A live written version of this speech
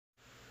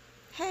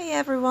Hey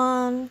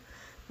everyone,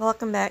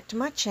 welcome back to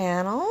my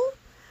channel.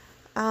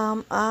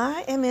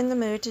 I am in the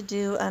mood to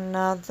do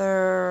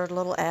another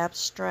little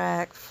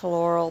abstract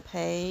floral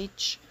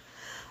page.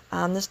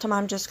 This time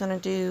I'm just going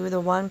to do the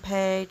one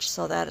page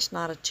so that it's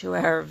not a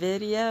 2-hour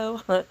video.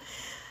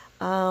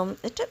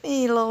 It took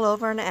me a little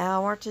over an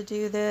hour to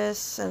do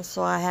this, and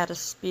so I had to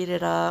speed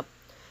it up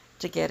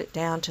to get it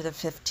down to the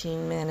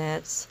 15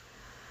 minutes.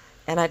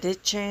 And I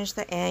did change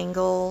the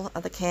angle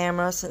of the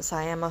camera since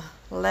I am a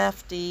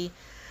lefty.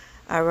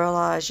 I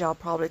realize y'all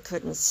probably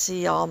couldn't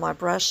see all my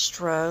brush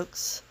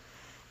strokes,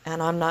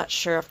 and I'm not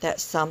sure if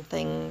that's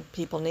something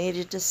people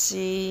needed to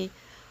see,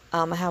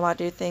 how I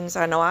do things.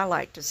 I know I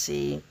like to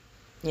see,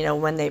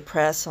 when they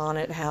press on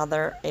it, how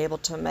they're able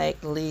to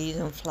make leaves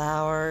and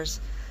flowers.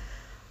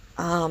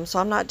 So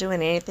I'm not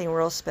doing anything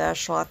real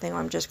special. I think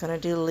I'm just going to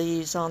do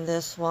leaves on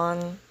this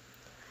one.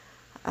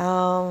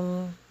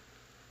 I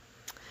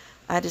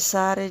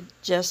decided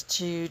just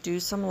to do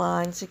some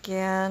lines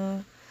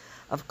again.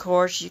 Of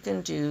course, you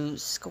can do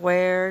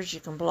squares, you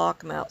can block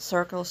them out,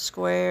 circles,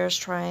 squares,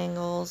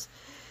 triangles,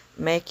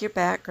 make your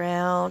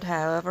background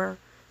however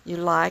you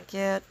like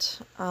it.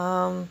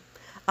 I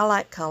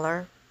like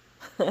color,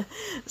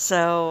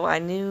 so I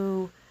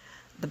knew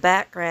the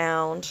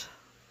background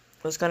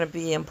was going to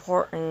be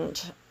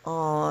important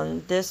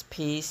on this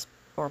piece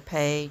or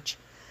page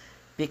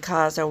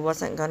because there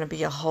wasn't going to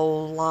be a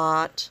whole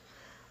lot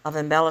of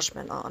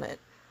embellishment on it.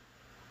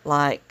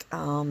 Like,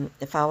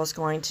 if I was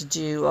going to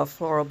do a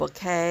floral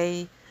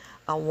bouquet,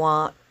 I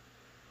want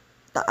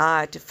the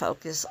eye to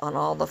focus on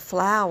all the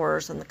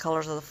flowers and the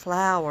colors of the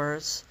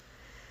flowers.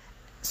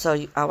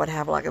 So I would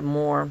have like a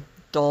more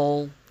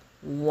dull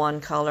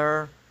one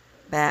color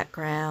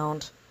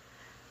background.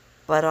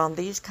 But on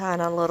these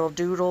kind of little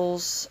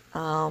doodles,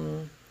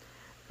 the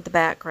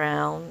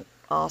background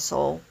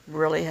also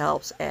really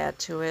helps add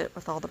to it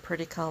with all the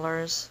pretty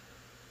colors.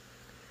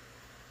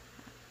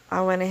 I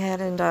went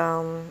ahead and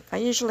I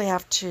usually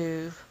have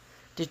to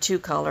do two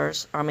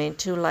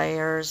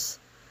layers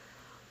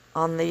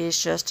on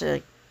these just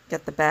to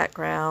get the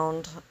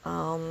background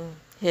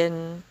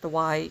hidden, the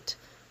white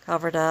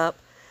covered up.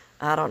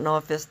 I don't know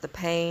if it's the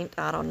paint.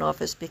 I don't know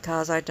if it's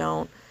because I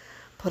don't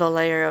put a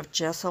layer of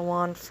gesso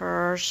on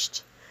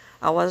first.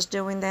 I was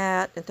doing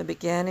that at the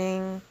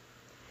beginning,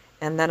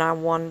 and then I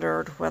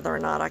wondered whether or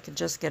not I could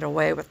just get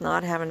away with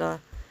not having to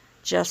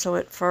gesso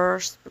it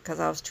first because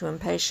I was too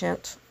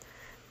impatient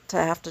to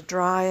have to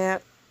dry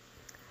it.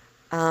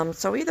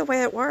 So either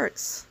way it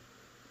works.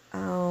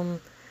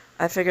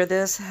 I figure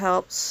this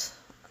helps.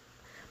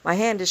 My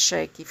hand is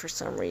shaky for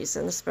some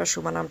reason,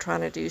 especially when I'm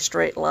trying to do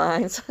straight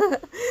lines.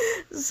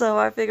 So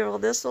I figure, well,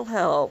 this will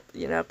help,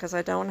 because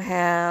I don't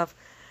have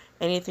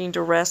anything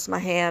to rest my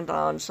hand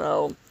on.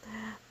 So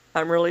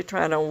I'm really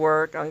trying to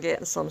work on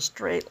getting some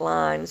straight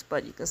lines,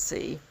 but you can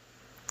see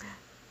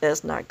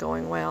it's not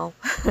going well.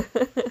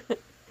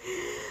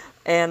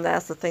 And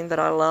that's the thing that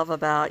I love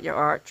about your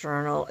art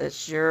journal.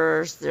 It's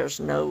yours. There's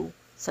no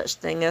such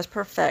thing as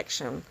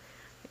perfection.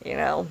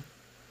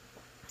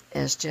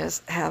 It's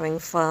just having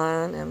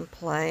fun and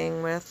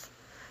playing with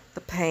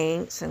the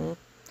paints and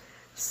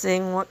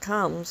seeing what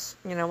comes,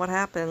 what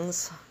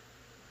happens.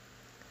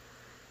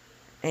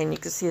 And you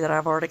can see that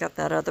I've already got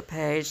that other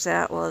page.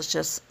 That was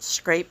just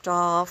scraped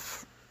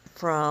off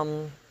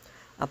from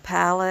a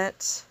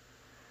palette.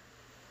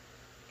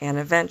 And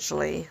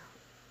eventually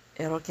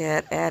it'll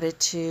get added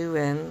to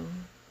and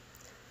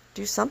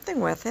do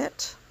something with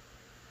it.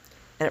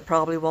 And it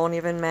probably won't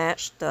even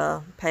match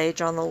the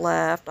page on the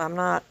left. I'm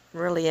not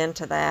really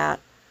into that,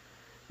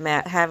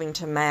 having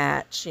to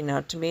match.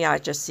 To me, I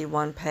just see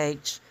one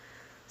page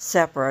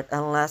separate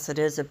unless it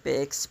is a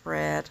big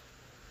spread.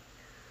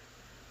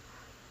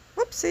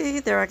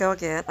 Whoopsie, there I go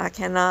again. I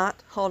cannot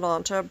hold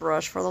on to a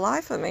brush for the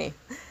life of me.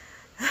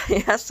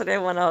 Yesterday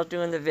when I was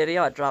doing the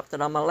video, I dropped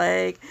it on my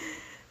leg.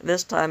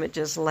 This time it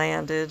just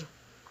landed.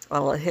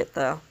 Well, it hit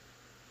the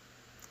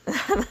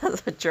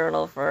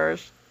journal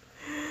first.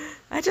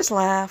 I just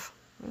laugh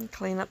and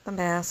clean up the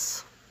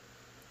mess.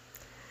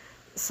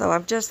 So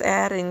I'm just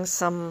adding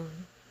some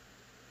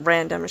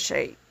random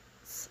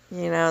shapes.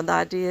 The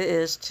idea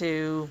is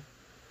to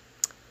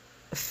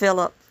fill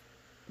up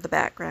the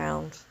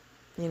background.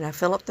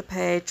 Fill up the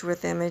page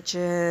with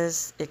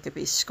images. It could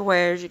be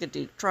squares. You could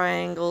do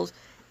triangles.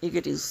 You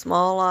could do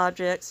small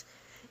objects.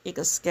 You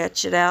can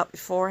sketch it out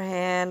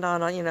beforehand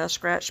on a,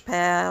 scratch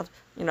pad,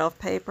 of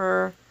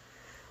paper.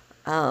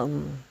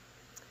 The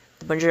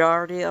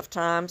majority of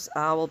times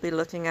I will be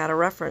looking at a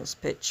reference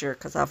picture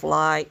because I've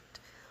liked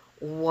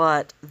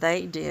what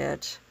they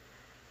did.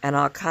 And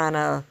I'll kind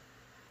of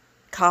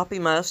copy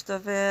most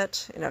of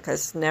it,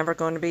 because it's never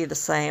going to be the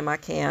same.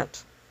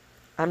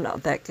 I'm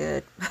not that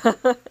good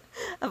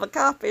of a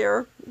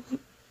copier.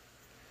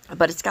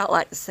 But it's got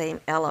like the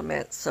same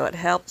elements, so it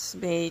helps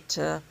me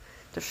to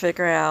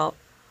figure out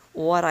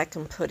what I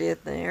can put in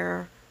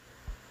there.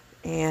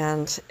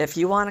 And if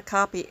you want to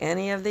copy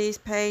any of these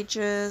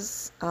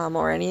pages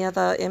or any of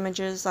the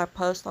images I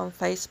post on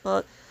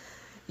Facebook,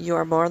 you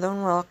are more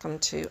than welcome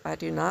to. I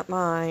do not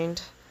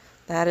mind.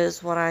 That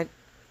is what I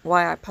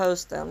why I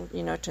post them,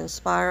 to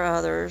inspire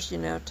others,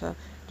 to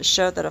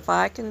show that if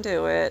I can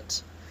do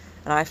it,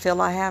 and I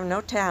feel I have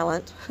no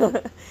talent,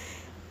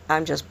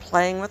 I'm just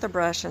playing with a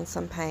brush and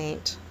some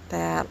paint,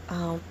 that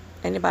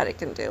anybody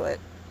can do it.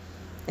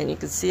 And you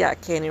can see I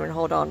can't even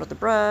hold on to the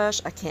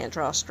brush, I can't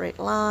draw a straight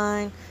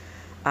line,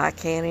 I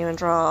can't even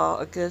draw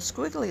a good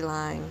squiggly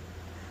line.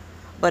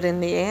 But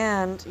in the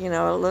end, it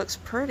looks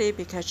pretty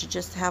because you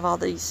just have all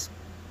these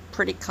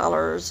pretty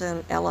colors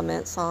and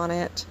elements on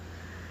it.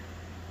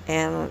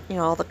 And,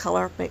 all the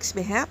color makes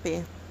me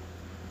happy.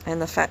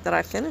 And the fact that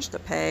I finished the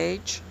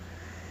page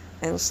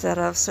instead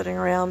of sitting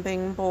around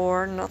being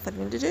bored,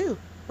 nothing to do,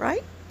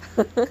 right?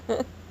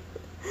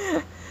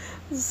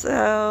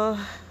 So,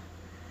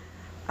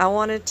 I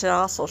wanted to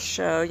also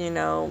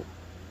show,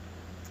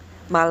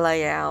 my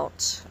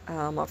layout.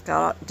 I've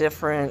got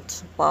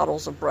different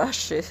bottles of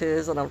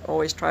brushes, and I'm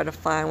always trying to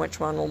find which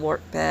one will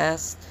work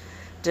best.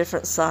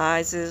 Different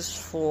sizes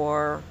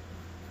for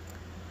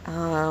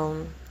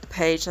the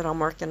page that I'm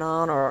working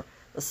on, or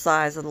the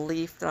size of the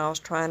leaf that I was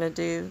trying to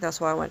do.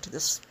 That's why I went to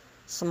this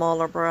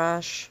smaller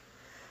brush.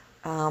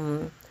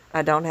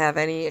 I don't have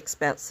any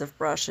expensive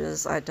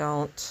brushes. I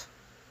don't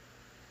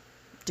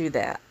do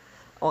that.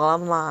 Well,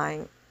 I'm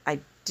lying. I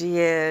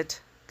did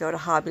go to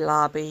Hobby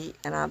Lobby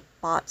and I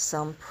bought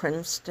some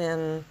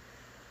Princeton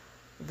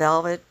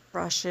velvet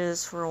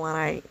brushes for when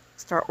I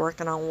start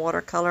working on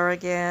watercolor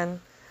again.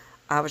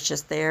 I was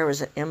just there. It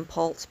was an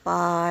impulse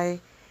buy,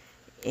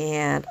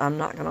 and I'm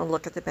not going to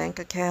look at the bank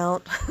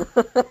account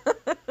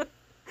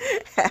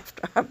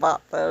after I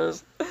bought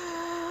those.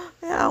 Yeah,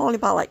 I only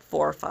bought like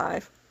 4 or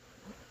 5.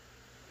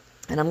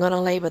 And I'm going to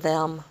label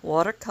them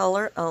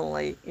watercolor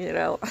only,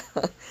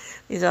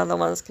 These other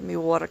ones can be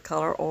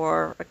watercolor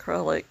or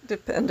acrylic,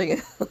 depending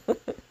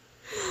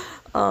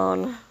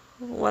on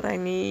what I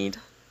need.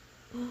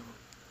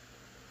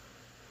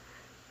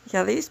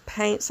 Yeah, these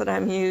paints that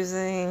I'm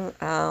using,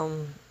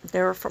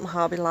 they're from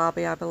Hobby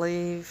Lobby, I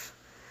believe.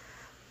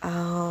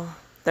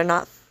 They're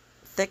not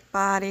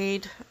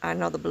thick-bodied. I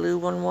know the blue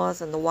one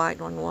was and the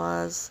white one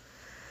was.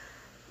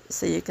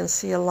 So you can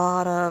see a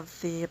lot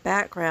of the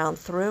background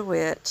through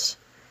it.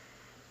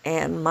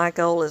 And my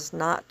goal is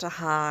not to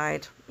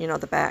hide,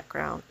 the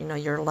background.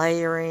 You're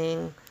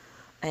layering,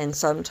 and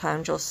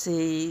sometimes you'll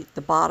see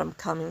the bottom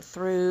coming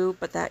through,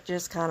 but that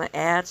just kind of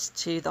adds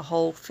to the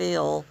whole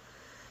feel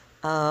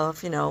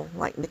of,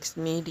 like mixed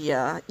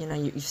media.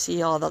 You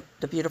see all the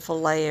beautiful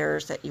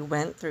layers that you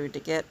went through to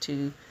get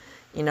to,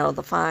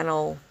 the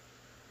final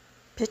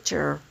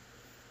picture.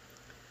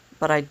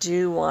 But I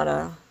do want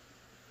to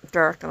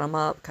darken them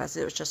up because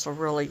it was just a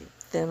really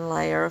thin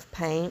layer of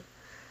paint.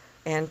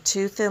 And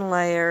 2 thin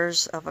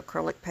layers of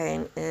acrylic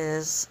paint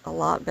is a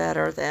lot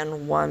better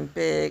than one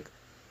big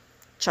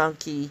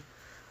chunky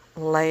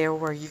layer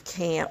where you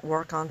can't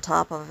work on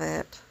top of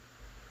it.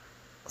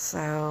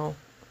 So,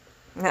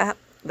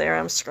 there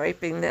I'm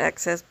scraping the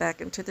excess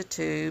back into the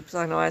tubes.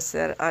 I know I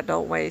said I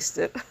don't waste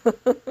it.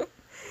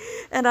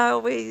 And I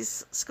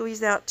always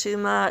squeeze out too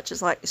much.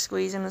 It's like you're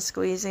squeezing and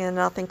squeezing and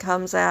nothing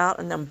comes out,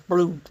 and then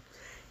boom,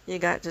 you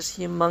got this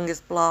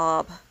humongous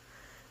blob.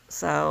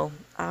 So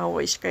I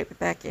always scrape it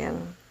back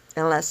in,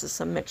 unless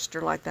it's a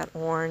mixture like that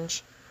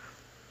orange.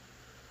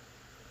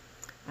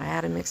 I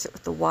had to mix it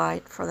with the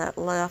white for that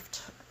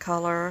left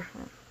color.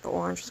 The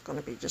orange was going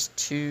to be just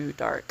too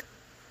dark.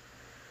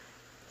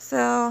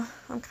 So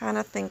I'm kind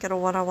of thinking of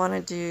what I want to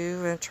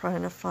do and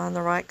trying to find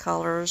the right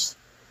colors.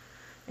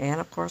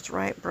 And of course the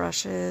right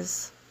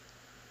brushes.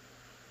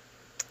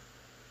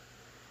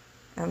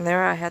 And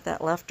there I had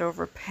that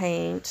leftover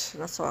paint.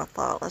 And so I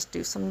thought, let's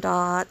do some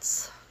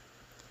dots.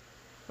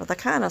 But they're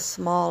kind of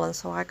small, and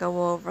so I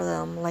go over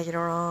them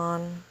later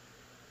on.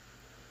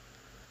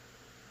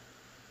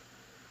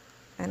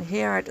 And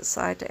here I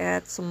decide to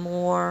add some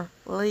more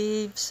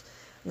leaves,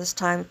 this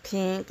time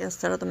pink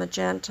instead of the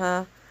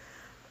magenta,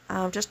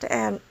 just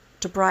to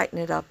brighten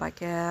it up, I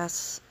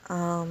guess.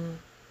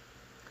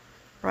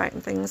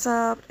 Brighten things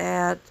up,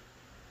 add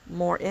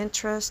more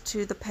interest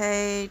to the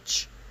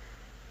page,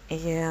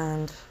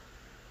 and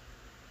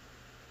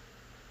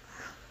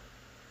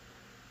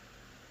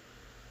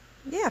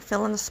yeah,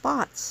 fill in the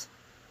spots.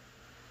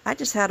 I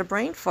just had a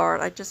brain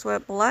fart. I just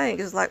went blank.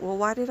 It's like, well,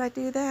 why did I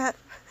do that?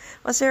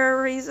 Was there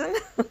a reason?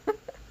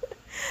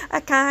 I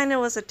kind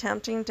of was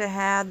attempting to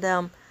have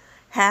them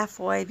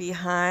halfway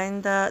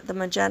behind the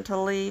magenta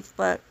leaf,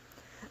 but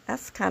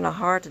that's kind of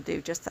hard to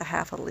do, just a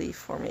half a leaf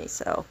for me,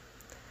 so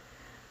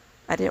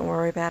I didn't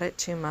worry about it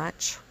too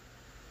much.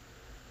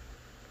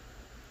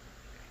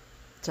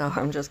 So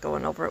I'm just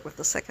going over it with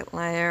the second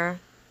layer.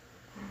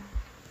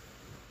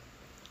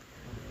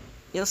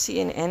 You'll see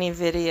in any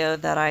video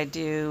that I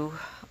do,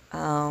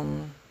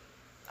 I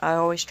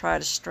always try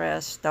to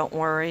stress, don't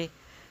worry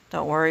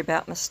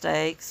about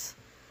mistakes.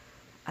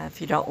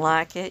 If you don't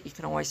like it, you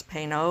can always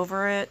paint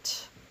over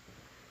it.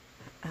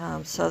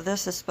 So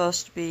this is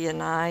supposed to be a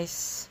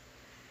nice,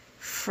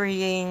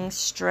 freeing,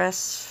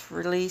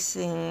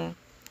 stress-releasing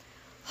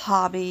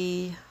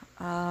hobby,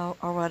 or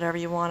whatever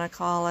you want to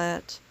call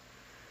it.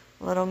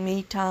 A little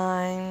me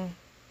time.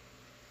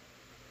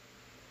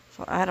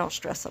 So I don't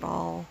stress at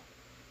all.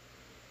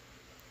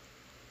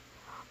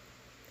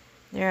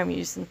 There I'm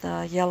using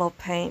the yellow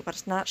paint, but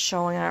it's not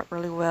showing out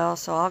really well,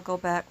 so I'll go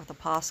back with a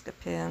Posca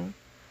pen.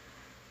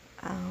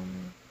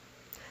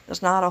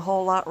 There's not a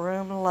whole lot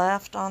room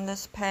left on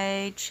this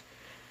page,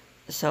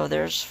 so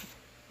there's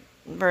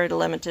very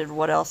limited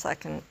what else I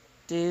can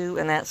do,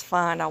 and that's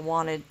fine. I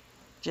wanted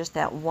just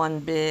that one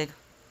big,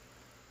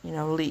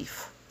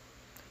 leaf.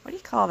 What do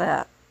you call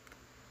that?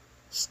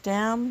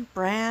 Stem?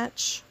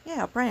 Branch?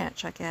 Yeah,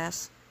 branch, I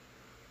guess.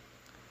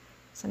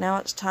 So now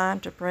it's time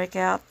to break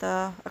out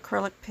the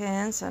acrylic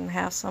pens and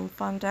have some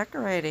fun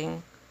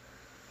decorating.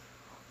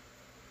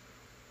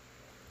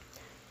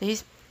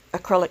 These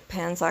acrylic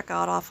pens I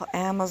got off of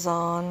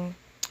Amazon.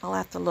 I'll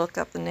have to look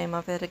up the name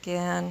of it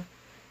again.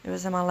 It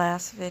was in my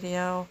last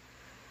video.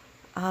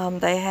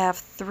 They have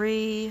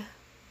three,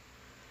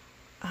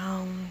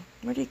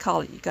 what do you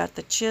call it? You got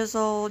the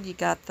chisel, you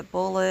got the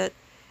bullet,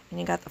 and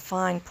you got the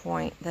fine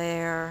point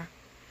there.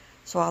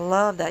 So I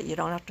love that you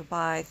don't have to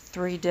buy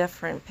 3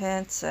 different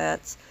pen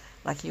sets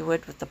like you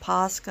would with the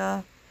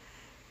Posca.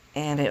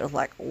 And it was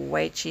like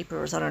way cheaper.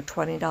 It was under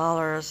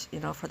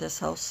 $20, for this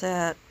whole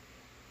set.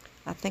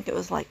 I think it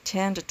was like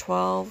 10 to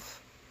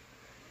 12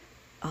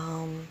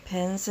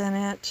 pens in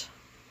it.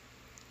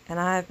 And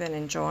I've been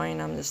enjoying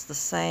them. It's the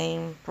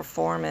same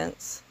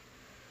performance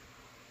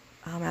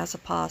as a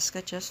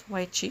Posca, just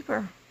way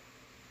cheaper.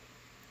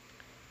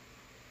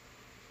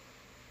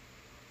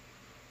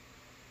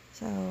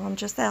 So I'm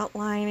just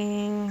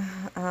outlining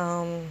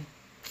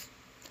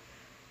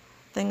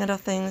thing of the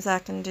things I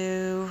can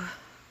do.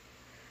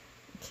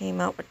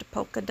 Came up with the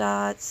polka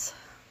dots.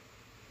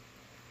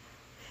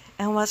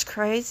 And what's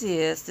crazy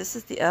is this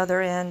is the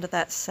other end of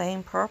that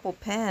same purple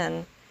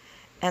pen,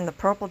 and the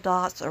purple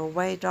dots are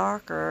way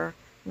darker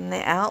than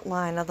the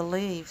outline of the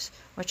leaves,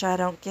 which I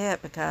don't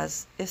get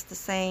because it's the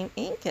same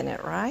ink in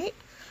it, right?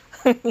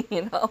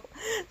 So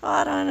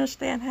I don't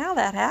understand how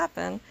that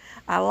happened.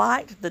 I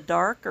liked the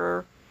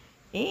darker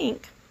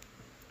ink,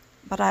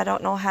 but I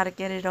don't know how to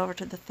get it over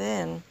to the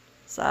thin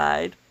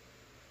side.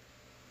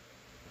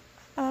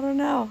 I don't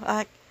know.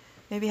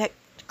 Maybe I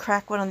could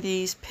crack one of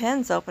these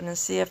pens open and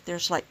see if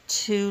there's like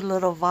 2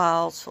 little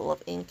vials full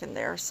of ink in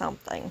there or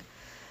something.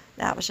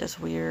 That was just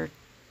weird.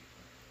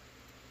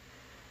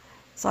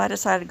 So I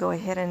decided to go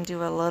ahead and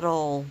do a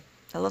little,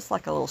 it looks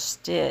like a little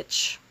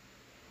stitch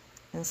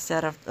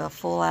instead of the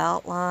full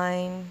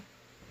outline.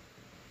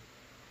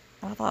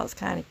 I thought it was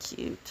kind of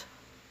cute.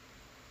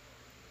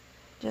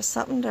 Just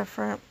something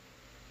different.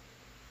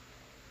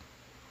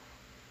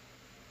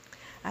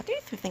 I do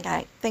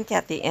think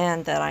at the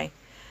end that I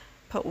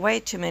put way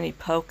too many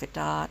polka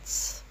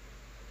dots,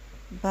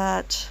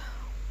 but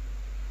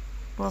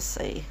we'll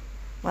see.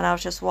 When I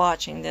was just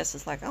watching this,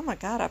 it's like, oh my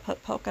God, I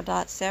put polka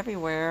dots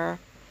everywhere,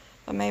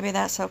 but maybe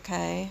that's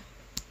okay.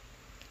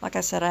 Like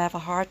I said, I have a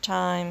hard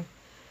time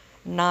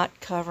not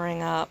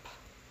covering up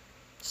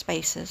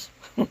spaces.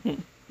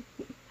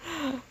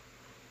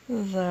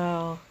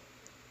 So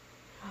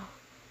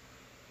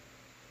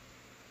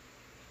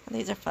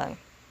these are fun.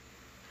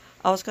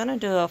 I was going to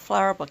do a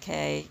flower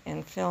bouquet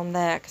and film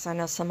that because I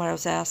know somebody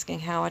was asking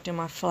how I do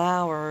my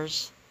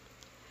flowers.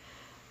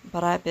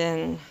 But I've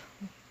been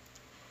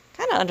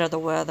kind of under the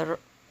weather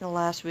the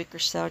last week or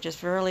so,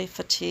 just really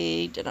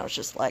fatigued. And I was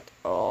just like,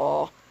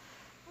 oh,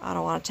 I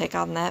don't want to take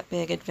on that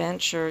big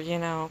adventure,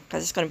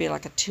 because it's going to be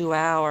like a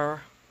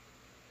 2-hour.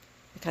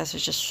 Because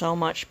there's just so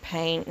much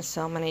paint and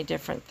so many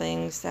different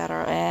things that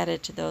are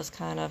added to those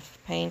kind of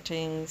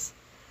paintings.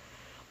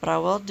 But I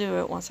will do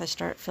it once I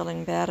start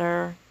feeling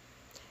better.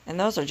 And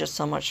those are just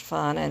so much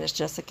fun. And it's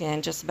just,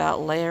 again, just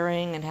about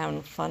layering and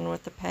having fun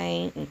with the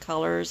paint and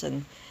colors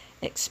and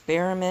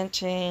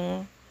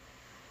experimenting.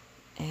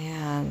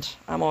 And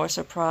I'm always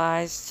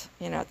surprised,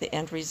 at the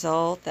end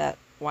result that,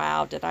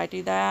 wow, did I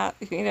do that?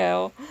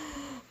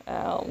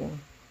 And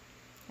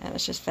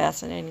it's just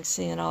fascinating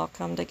seeing it all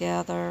come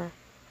together.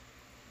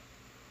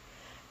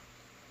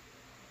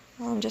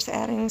 I'm just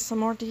adding some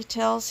more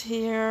details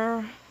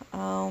here.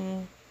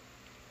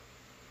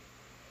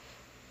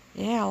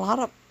 Yeah, a lot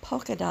of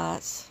polka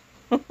dots.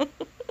 Well,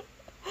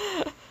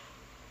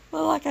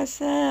 like I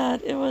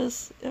said, it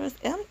was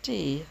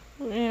empty,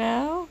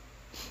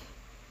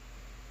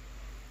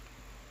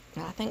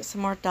 I think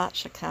some more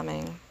dots are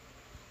coming.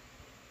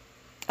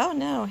 Oh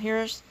no,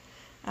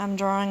 I'm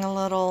drawing a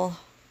little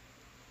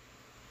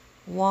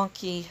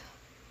wonky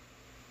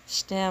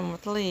stem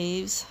with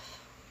leaves.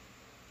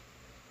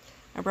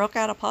 I broke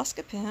out a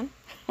Posca pen.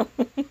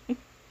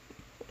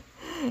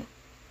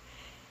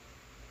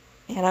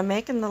 And I'm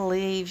making the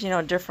leaves,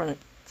 different,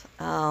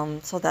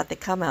 so that they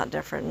come out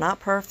different. Not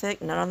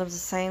perfect, none of them the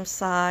same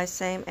size,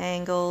 same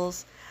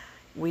angles.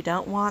 We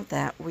don't want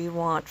that. We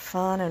want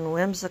fun and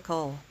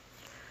whimsical.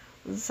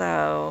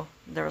 So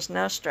there's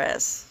no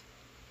stress.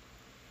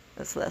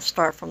 Let's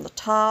start from the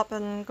top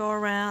and go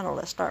around, or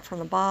let's start from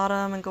the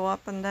bottom and go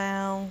up and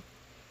down.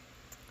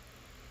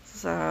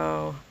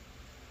 So,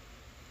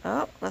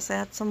 let's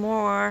add some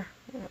more.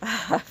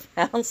 I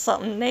found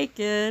something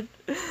naked.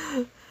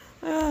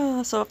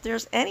 So if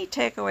there's any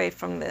takeaway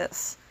from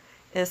this,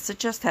 is to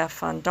just have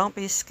fun. Don't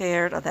be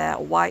scared of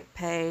that white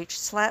page.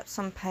 Slap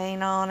some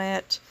paint on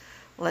it.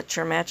 Let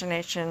your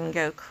imagination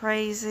go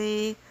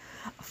crazy.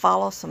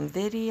 Follow some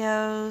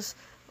videos.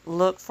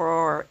 Look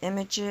for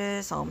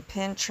images on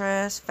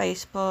Pinterest,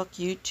 Facebook,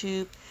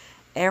 YouTube.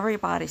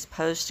 Everybody's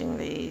posting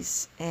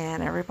these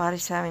and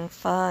everybody's having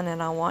fun,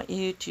 and I want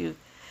you to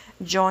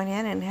join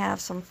in and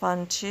have some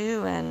fun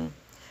too, and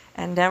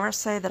never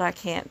say that I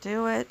can't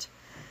do it,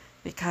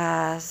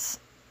 because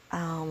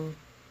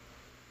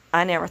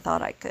I never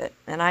thought I could,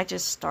 and I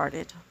just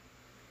started.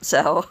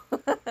 So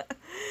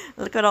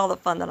look at all the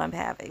fun that I'm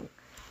having,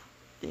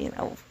 you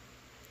know,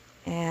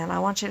 and I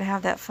want you to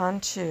have that fun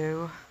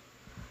too.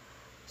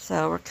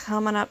 So we're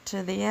coming up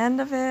to the end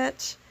of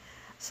it.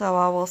 So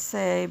I will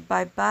say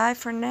bye-bye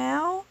for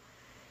now,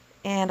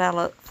 and I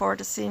look forward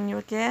to seeing you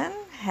again.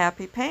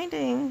 Happy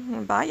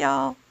painting. Bye,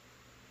 y'all.